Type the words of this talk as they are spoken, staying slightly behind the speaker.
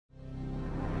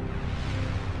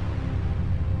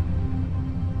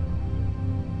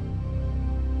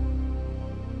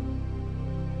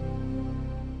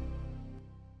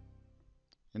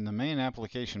In the main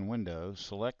application window,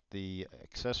 select the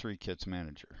Accessory Kits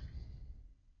Manager.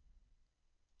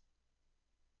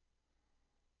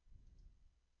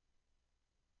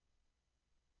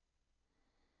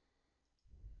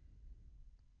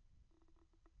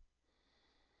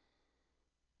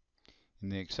 In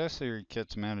the Accessory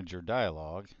Kits Manager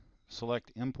dialog,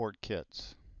 select Import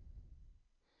Kits.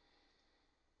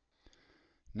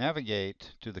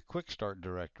 Navigate to the Quick Start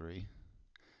directory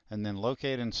and then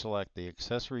locate and select the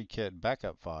Accessory Kit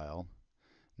backup file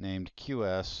named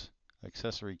QS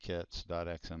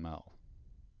accessorykits.xml.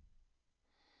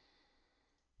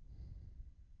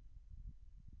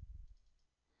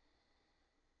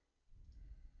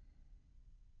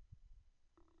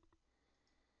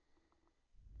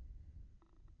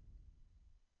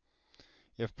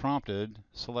 If prompted,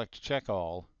 select Check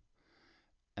All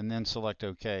and then select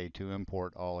OK to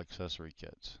import all accessory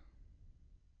kits.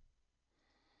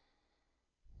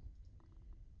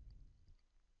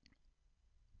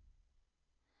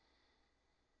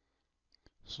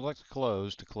 Select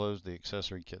Close to close the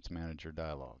Accessory Kits Manager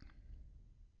dialog.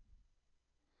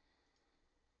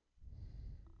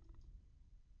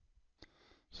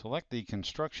 Select the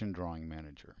Construction Drawing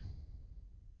Manager.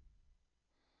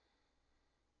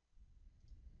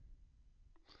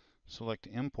 Select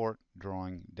Import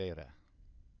Drawing Data.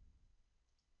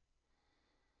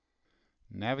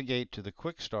 Navigate to the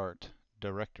Quick Start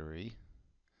directory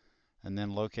and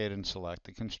then locate and select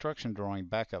the Construction Drawing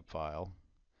backup file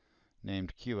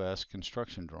named QS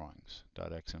Construction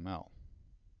Drawings.xml.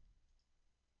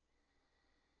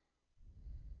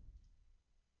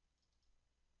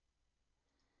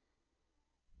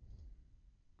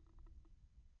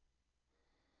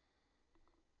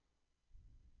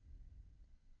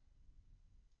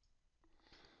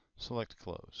 Select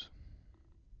Close.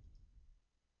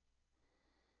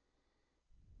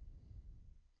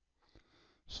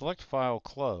 Select File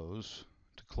Close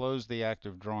to close the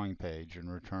active drawing page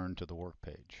and return to the work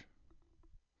page.